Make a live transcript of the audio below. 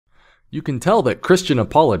You can tell that Christian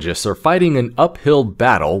apologists are fighting an uphill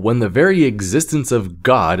battle when the very existence of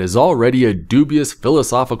God is already a dubious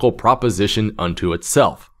philosophical proposition unto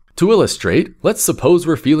itself. To illustrate, let's suppose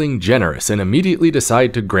we're feeling generous and immediately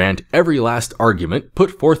decide to grant every last argument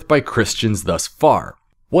put forth by Christians thus far.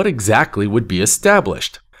 What exactly would be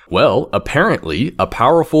established? Well, apparently, a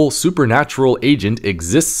powerful supernatural agent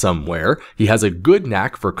exists somewhere, he has a good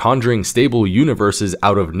knack for conjuring stable universes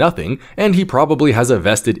out of nothing, and he probably has a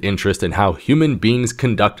vested interest in how human beings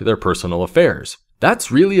conduct their personal affairs.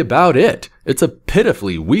 That's really about it. It's a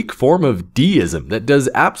pitifully weak form of deism that does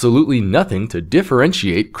absolutely nothing to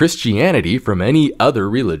differentiate Christianity from any other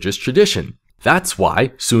religious tradition. That's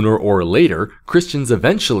why, sooner or later, Christians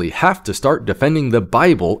eventually have to start defending the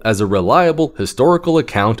Bible as a reliable historical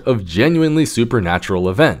account of genuinely supernatural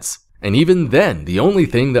events. And even then, the only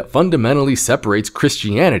thing that fundamentally separates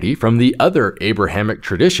Christianity from the other Abrahamic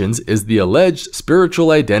traditions is the alleged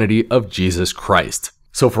spiritual identity of Jesus Christ.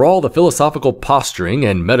 So for all the philosophical posturing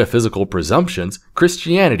and metaphysical presumptions,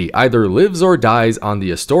 Christianity either lives or dies on the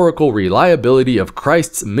historical reliability of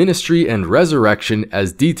Christ's ministry and resurrection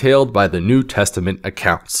as detailed by the New Testament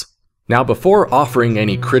accounts. Now, before offering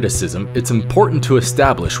any criticism, it's important to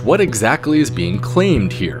establish what exactly is being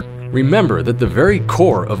claimed here. Remember that the very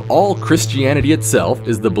core of all Christianity itself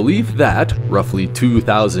is the belief that, roughly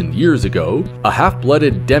 2,000 years ago, a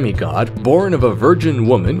half-blooded demigod born of a virgin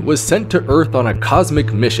woman was sent to Earth on a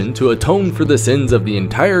cosmic mission to atone for the sins of the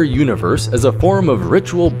entire universe as a form of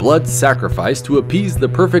ritual blood sacrifice to appease the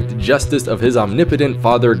perfect justice of his omnipotent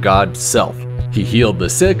Father God self. He healed the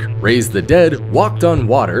sick, raised the dead, walked on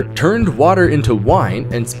water, turned water into wine,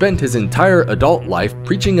 and spent his entire adult life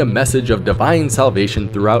preaching a message of divine salvation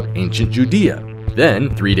throughout ancient Judea.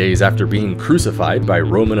 Then, 3 days after being crucified by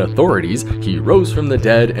Roman authorities, he rose from the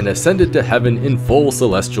dead and ascended to heaven in full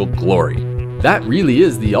celestial glory. That really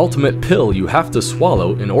is the ultimate pill you have to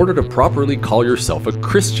swallow in order to properly call yourself a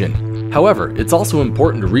Christian. However, it's also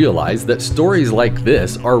important to realize that stories like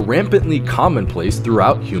this are rampantly commonplace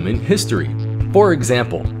throughout human history. For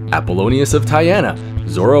example, Apollonius of Tyana,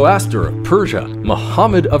 Zoroaster of Persia,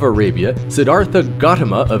 Muhammad of Arabia, Siddhartha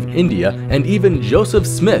Gautama of India, and even Joseph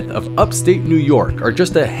Smith of upstate New York are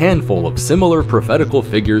just a handful of similar prophetical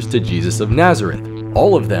figures to Jesus of Nazareth.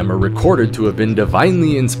 All of them are recorded to have been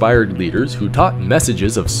divinely inspired leaders who taught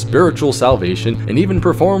messages of spiritual salvation and even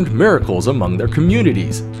performed miracles among their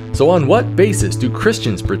communities. So on what basis do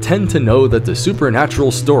Christians pretend to know that the supernatural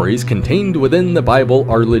stories contained within the Bible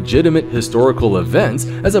are legitimate historical events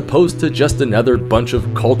as opposed to just another bunch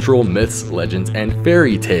of cultural myths, legends, and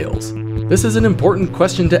fairy tales? This is an important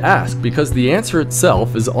question to ask because the answer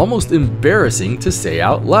itself is almost embarrassing to say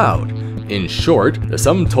out loud. In short, the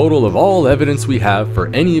sum total of all evidence we have for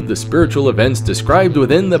any of the spiritual events described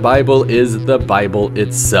within the Bible is the Bible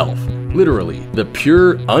itself. Literally, the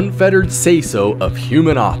pure, unfettered say-so of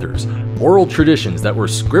human authors, oral traditions that were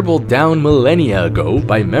scribbled down millennia ago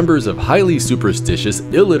by members of highly superstitious,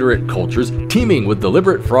 illiterate cultures teeming with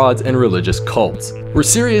deliberate frauds and religious cults. We're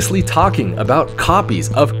seriously talking about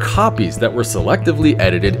copies of copies that were selectively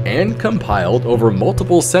edited and compiled over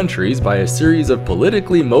multiple centuries by a series of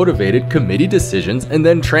politically motivated committee decisions and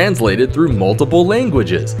then translated through multiple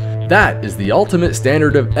languages. That is the ultimate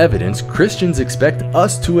standard of evidence Christians expect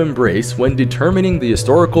us to embrace when determining the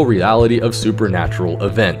historical reality of supernatural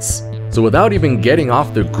events. So without even getting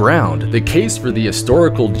off the ground, the case for the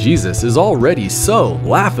historical Jesus is already so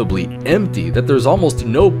laughably empty that there's almost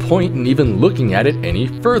no point in even looking at it any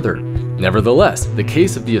further. Nevertheless, the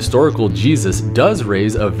case of the historical Jesus does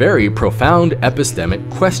raise a very profound epistemic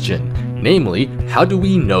question, namely, how do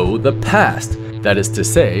we know the past? That is to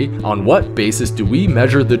say, on what basis do we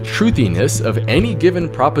measure the truthiness of any given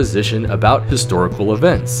proposition about historical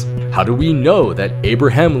events? How do we know that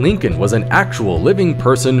Abraham Lincoln was an actual living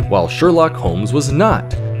person while Sherlock Holmes was not?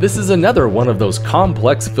 This is another one of those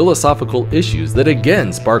complex philosophical issues that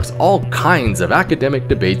again sparks all kinds of academic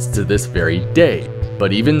debates to this very day.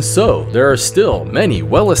 But even so, there are still many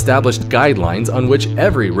well-established guidelines on which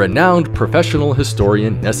every renowned professional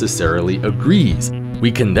historian necessarily agrees.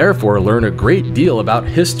 We can therefore learn a great deal about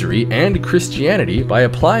history and Christianity by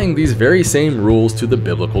applying these very same rules to the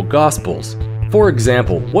biblical Gospels. For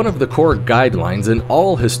example, one of the core guidelines in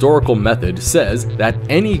all historical method says that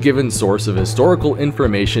any given source of historical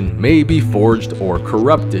information may be forged or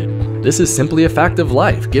corrupted. This is simply a fact of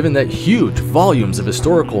life, given that huge volumes of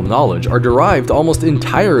historical knowledge are derived almost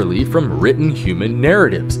entirely from written human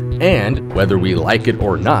narratives. And, whether we like it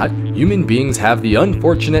or not, human beings have the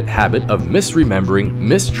unfortunate habit of misremembering,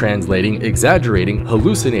 mistranslating, exaggerating,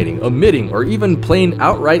 hallucinating, omitting, or even plain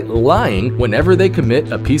outright lying whenever they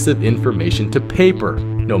commit a piece of information to paper.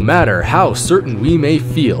 No matter how certain we may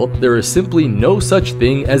feel, there is simply no such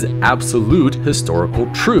thing as absolute historical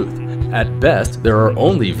truth. At best, there are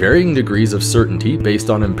only varying degrees of certainty based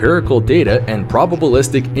on empirical data and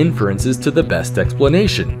probabilistic inferences to the best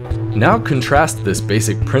explanation. Now contrast this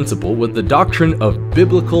basic principle with the doctrine of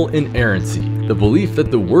biblical inerrancy, the belief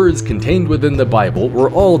that the words contained within the Bible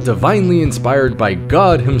were all divinely inspired by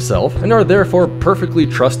God Himself and are therefore perfectly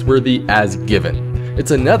trustworthy as given.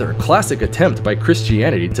 It's another classic attempt by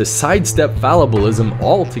Christianity to sidestep fallibilism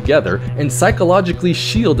altogether and psychologically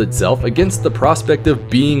shield itself against the prospect of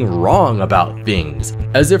being wrong about things,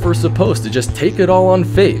 as if we're supposed to just take it all on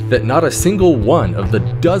faith that not a single one of the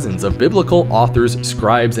dozens of biblical authors,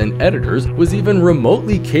 scribes, and editors was even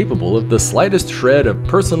remotely capable of the slightest shred of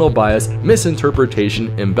personal bias,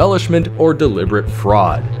 misinterpretation, embellishment, or deliberate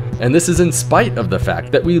fraud. And this is in spite of the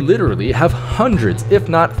fact that we literally have hundreds, if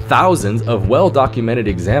not thousands, of well-documented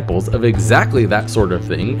examples of exactly that sort of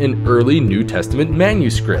thing in early New Testament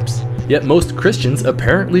manuscripts. Yet most Christians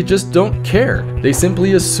apparently just don't care. They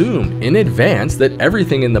simply assume in advance that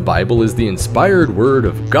everything in the Bible is the inspired word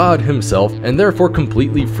of God Himself and therefore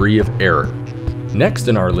completely free of error. Next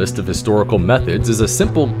in our list of historical methods is a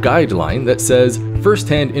simple guideline that says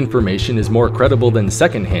first-hand information is more credible than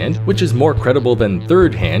second-hand, which is more credible than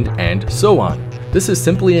third-hand, and so on. This is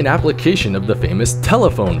simply an application of the famous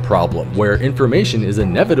telephone problem, where information is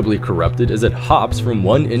inevitably corrupted as it hops from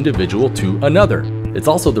one individual to another. It's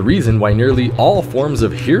also the reason why nearly all forms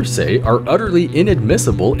of hearsay are utterly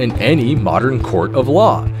inadmissible in any modern court of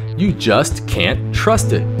law. You just can't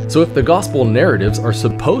trust it. So if the gospel narratives are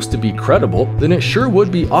supposed to be credible, then it sure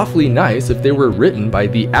would be awfully nice if they were written by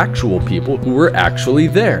the actual people who were actually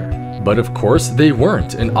there. But of course they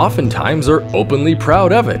weren't, and oftentimes are openly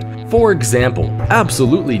proud of it. For example,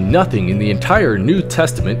 absolutely nothing in the entire New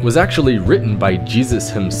Testament was actually written by Jesus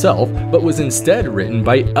Himself, but was instead written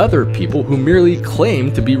by other people who merely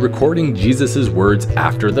claimed to be recording Jesus' words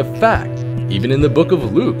after the fact. Even in the book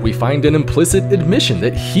of Luke, we find an implicit admission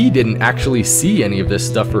that he didn't actually see any of this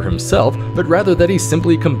stuff for himself, but rather that he's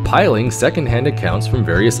simply compiling secondhand accounts from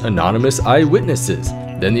various anonymous eyewitnesses.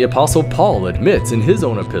 Then the Apostle Paul admits in his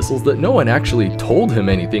own epistles that no one actually told him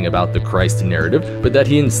anything about the Christ narrative, but that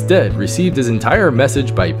he instead received his entire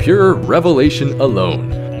message by pure revelation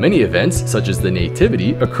alone. Many events, such as the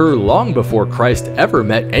Nativity, occur long before Christ ever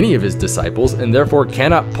met any of his disciples and therefore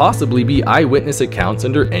cannot possibly be eyewitness accounts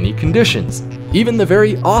under any conditions. Even the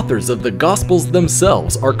very authors of the Gospels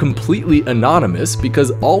themselves are completely anonymous because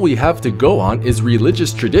all we have to go on is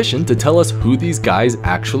religious tradition to tell us who these guys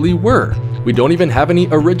actually were. We don't even have any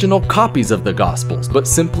original copies of the Gospels, but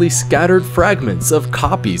simply scattered fragments of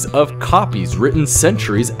copies written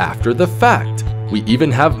centuries after the fact. We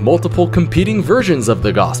even have multiple competing versions of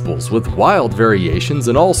the Gospels with wild variations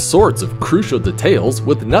and all sorts of crucial details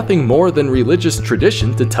with nothing more than religious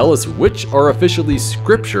tradition to tell us which are officially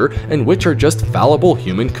scripture and which are just fallible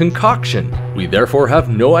human concoction. We therefore have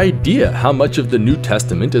no idea how much of the New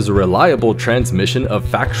Testament is a reliable transmission of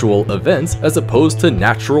factual events as opposed to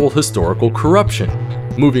natural historical corruption.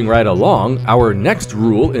 Moving right along, our next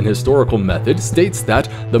rule in historical method states that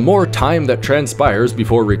the more time that transpires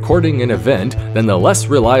before recording an event, then the less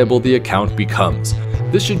reliable the account becomes.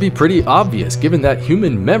 This should be pretty obvious given that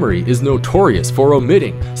human memory is notorious for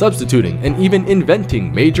omitting, substituting, and even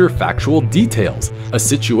inventing major factual details, a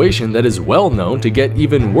situation that is well known to get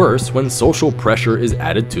even worse when social pressure is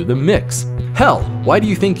added to the mix. Hell, why do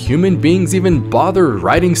you think human beings even bother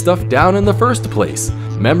writing stuff down in the first place?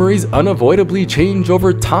 Memories unavoidably change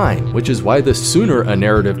over time, which is why the sooner a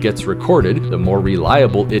narrative gets recorded, the more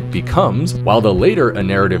reliable it becomes, while the later a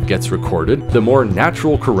narrative gets recorded, the more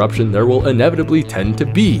natural corruption there will inevitably tend to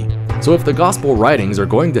be. So if the gospel writings are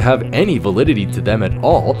going to have any validity to them at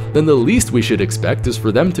all, then the least we should expect is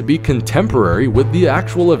for them to be contemporary with the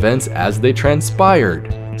actual events as they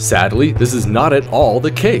transpired. Sadly, this is not at all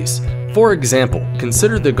the case. For example,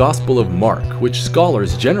 consider the Gospel of Mark, which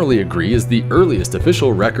scholars generally agree is the earliest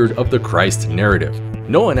official record of the Christ narrative.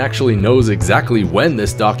 No one actually knows exactly when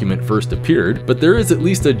this document first appeared, but there is at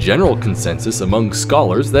least a general consensus among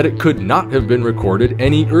scholars that it could not have been recorded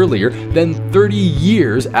any earlier than 30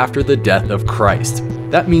 years after the death of Christ.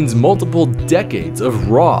 That means multiple decades of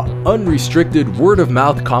raw, unrestricted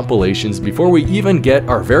word-of-mouth compilations before we even get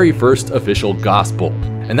our very first official gospel.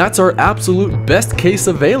 And that's our absolute best case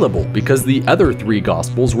available because the other three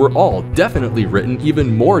gospels were all definitely written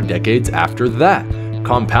even more decades after that.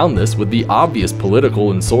 Compound this with the obvious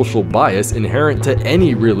political and social bias inherent to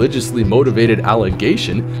any religiously motivated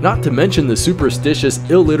allegation, not to mention the superstitious,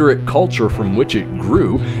 illiterate culture from which it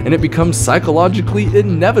grew, and it becomes psychologically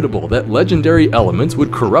inevitable that legendary elements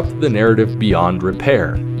would corrupt the narrative beyond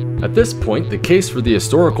repair. At this point, the case for the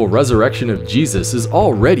historical resurrection of Jesus is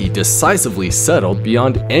already decisively settled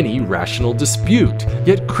beyond any rational dispute.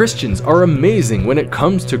 Yet Christians are amazing when it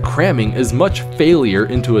comes to cramming as much failure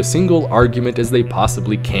into a single argument as they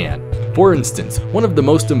possibly can. For instance, one of the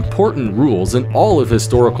most important rules in all of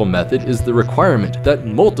historical method is the requirement that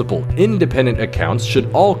multiple, independent accounts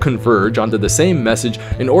should all converge onto the same message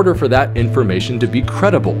in order for that information to be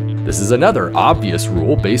credible. This is another obvious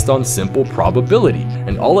rule based on simple probability,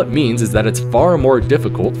 and all it means is that it's far more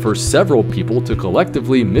difficult for several people to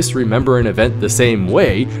collectively misremember an event the same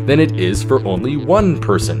way than it is for only one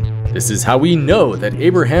person. This is how we know that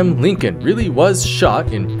Abraham Lincoln really was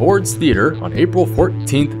shot in Ford's Theater on April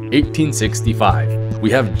 14, 1865. We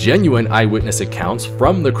have genuine eyewitness accounts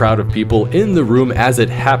from the crowd of people in the room as it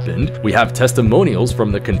happened. We have testimonials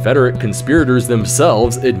from the Confederate conspirators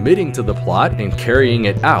themselves admitting to the plot and carrying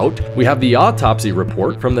it out. We have the autopsy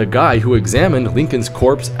report from the guy who examined Lincoln's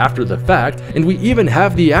corpse after the fact, and we even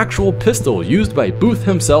have the actual pistol used by Booth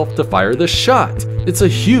himself to fire the shot. It's a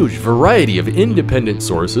huge variety of independent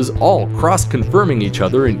sources, all cross-confirming each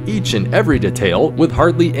other in each and every detail, with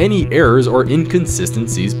hardly any errors or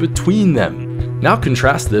inconsistencies between them. Now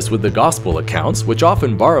contrast this with the gospel accounts, which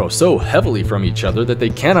often borrow so heavily from each other that they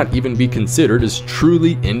cannot even be considered as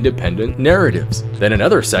truly independent narratives. Then in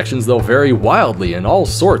other sections they'll vary wildly in all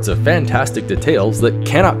sorts of fantastic details that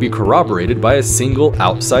cannot be corroborated by a single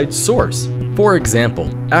outside source. For example,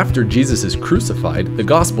 after Jesus is crucified, the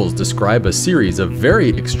Gospels describe a series of very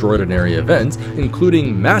extraordinary events,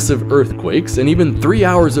 including massive earthquakes and even 3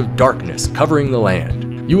 hours of darkness covering the land.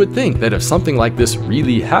 You would think that if something like this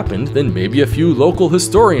really happened, then maybe a few local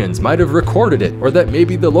historians might have recorded it, or that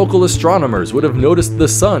maybe the local astronomers would have noticed the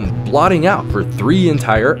sun blotting out for 3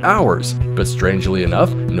 entire hours. But strangely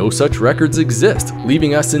enough, no such records exist,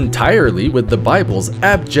 leaving us entirely with the Bible's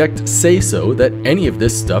abject say-so that any of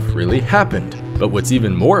this stuff really happened. But what's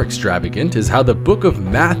even more extravagant is how the book of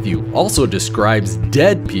Matthew also describes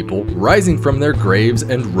dead people rising from their graves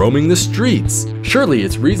and roaming the streets. Surely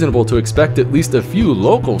it's reasonable to expect at least a few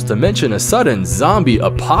locals to mention a sudden zombie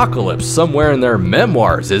apocalypse somewhere in their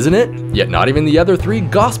memoirs, isn't it? Yet not even the other 3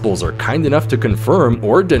 Gospels are kind enough to confirm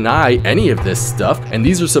or deny any of this stuff, and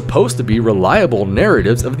these are supposed to be reliable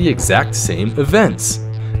narratives of the exact same events.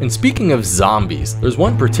 And speaking of zombies, there's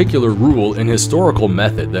one particular rule in historical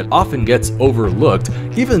method that often gets overlooked,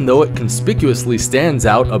 even though it conspicuously stands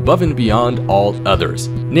out above and beyond all others.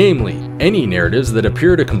 Namely, any narratives that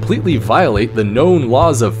appear to completely violate the known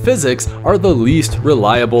laws of physics are the least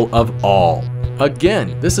reliable of all.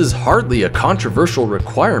 Again, this is hardly a controversial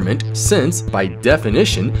requirement since, by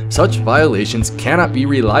definition, such violations cannot be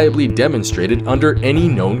reliably demonstrated under any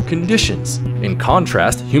known conditions. In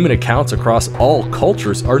contrast, human accounts across all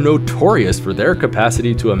cultures are notorious for their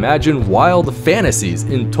capacity to imagine wild fantasies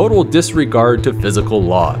in total disregard to physical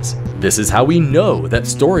laws. This is how we know that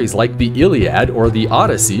stories like the Iliad or the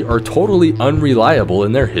Odyssey are totally unreliable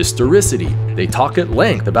in their historicity. They talk at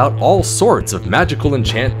length about all sorts of magical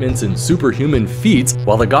enchantments and superhuman feats,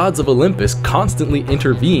 while the gods of Olympus constantly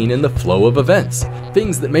intervene in the flow of events.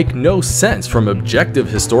 Things that make no sense from objective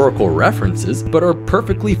historical references, but are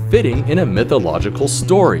perfectly fitting in a mythological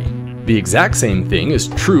story. The exact same thing is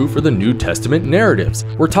true for the New Testament narratives.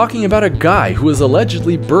 We're talking about a guy who was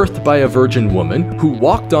allegedly birthed by a virgin woman, who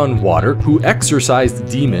walked on water, who exorcised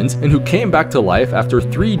demons, and who came back to life after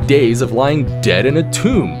 3 days of lying dead in a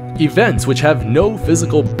tomb. Events which have no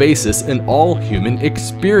physical basis in all human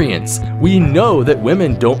experience. We know that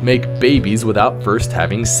women don't make babies without first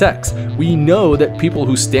having sex. We know that people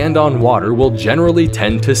who stand on water will generally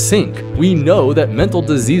tend to sink. We know that mental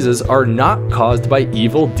diseases are not caused by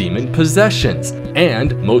evil demon possessions.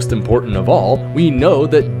 And, most important of all, we know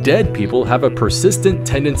that dead people have a persistent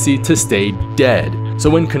tendency to stay dead. So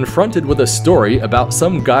when confronted with a story about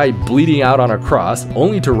some guy bleeding out on a cross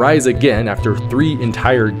only to rise again after 3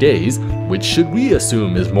 entire days, which should we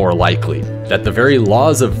assume is more likely? That the very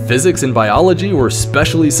laws of physics and biology were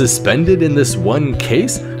specially suspended in this one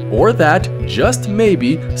case? Or that, just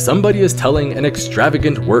maybe, somebody is telling an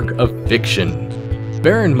extravagant work of fiction?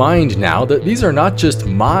 Bear in mind now that these are not just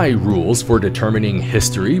my rules for determining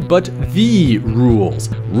history, but the rules.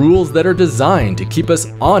 Rules that are designed to keep us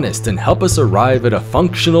honest and help us arrive at a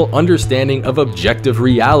functional understanding of objective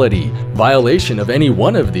reality. Violation of any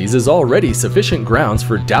one of these is already sufficient grounds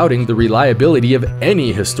for doubting the reliability of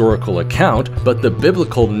any historical account, but the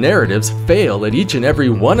biblical narratives fail at each and every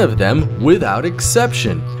one of them without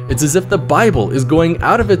exception. It's as if the Bible is going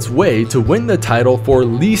out of its way to win the title for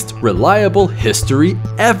least reliable history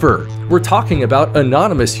ever. We're talking about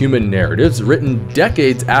anonymous human narratives written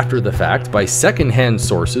decades after the fact by secondhand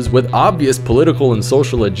sources with obvious political and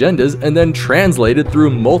social agendas and then translated through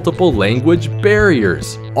multiple language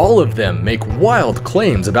barriers. All of them make wild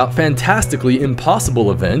claims about fantastically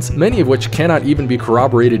impossible events, many of which cannot even be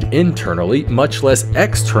corroborated internally, much less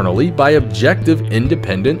externally, by objective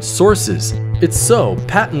independent sources. It's so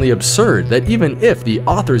patently absurd that even if the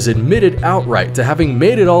authors admitted outright to having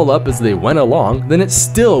made it all up as they went along, then it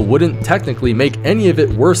still wouldn't technically make any of it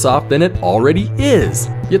worse off than it already is.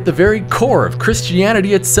 Yet the very core of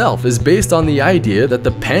Christianity itself is based on the idea that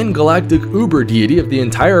the pan-galactic uber-deity of the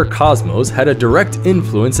entire cosmos had a direct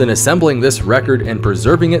influence in assembling this record and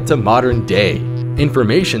preserving it to modern day.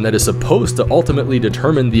 Information that is supposed to ultimately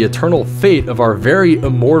determine the eternal fate of our very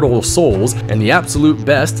immortal souls, and the absolute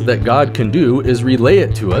best that God can do is relay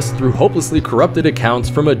it to us through hopelessly corrupted accounts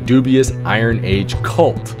from a dubious Iron Age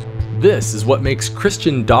cult. This is what makes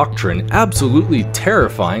Christian doctrine absolutely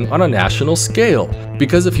terrifying on a national scale.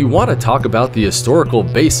 Because if you want to talk about the historical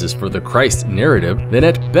basis for the Christ narrative, then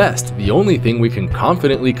at best, the only thing we can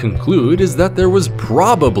confidently conclude is that there was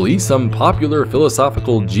probably some popular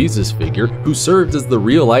philosophical Jesus figure who served as the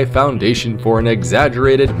real-life foundation for an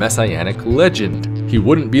exaggerated messianic legend. He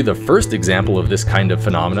wouldn't be the first example of this kind of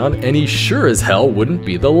phenomenon, and he sure as hell wouldn't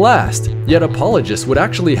be the last. Yet apologists would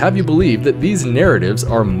actually have you believe that these narratives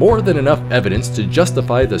are more than enough evidence to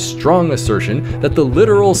justify the strong assertion that the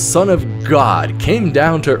literal Son of God came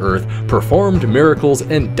down to earth, performed miracles,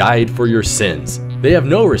 and died for your sins. They have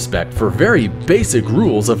no respect for very basic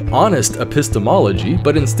rules of honest epistemology,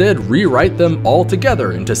 but instead rewrite them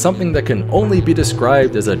altogether into something that can only be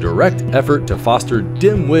described as a direct effort to foster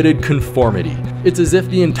dim-witted conformity. It's as if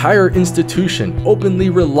the entire institution openly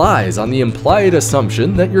relies on the implied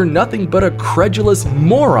assumption that you're nothing but a credulous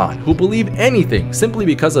moron who'll believe anything simply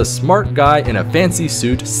because a smart guy in a fancy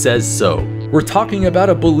suit says so. We're talking about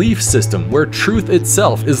a belief system where truth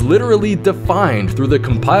itself is literally defined through the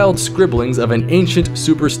compiled scribblings of an ancient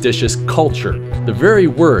superstitious culture. The very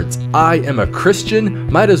words, "I am a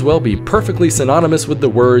Christian," might as well be perfectly synonymous with the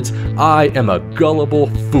words, "I am a gullible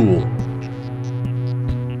fool."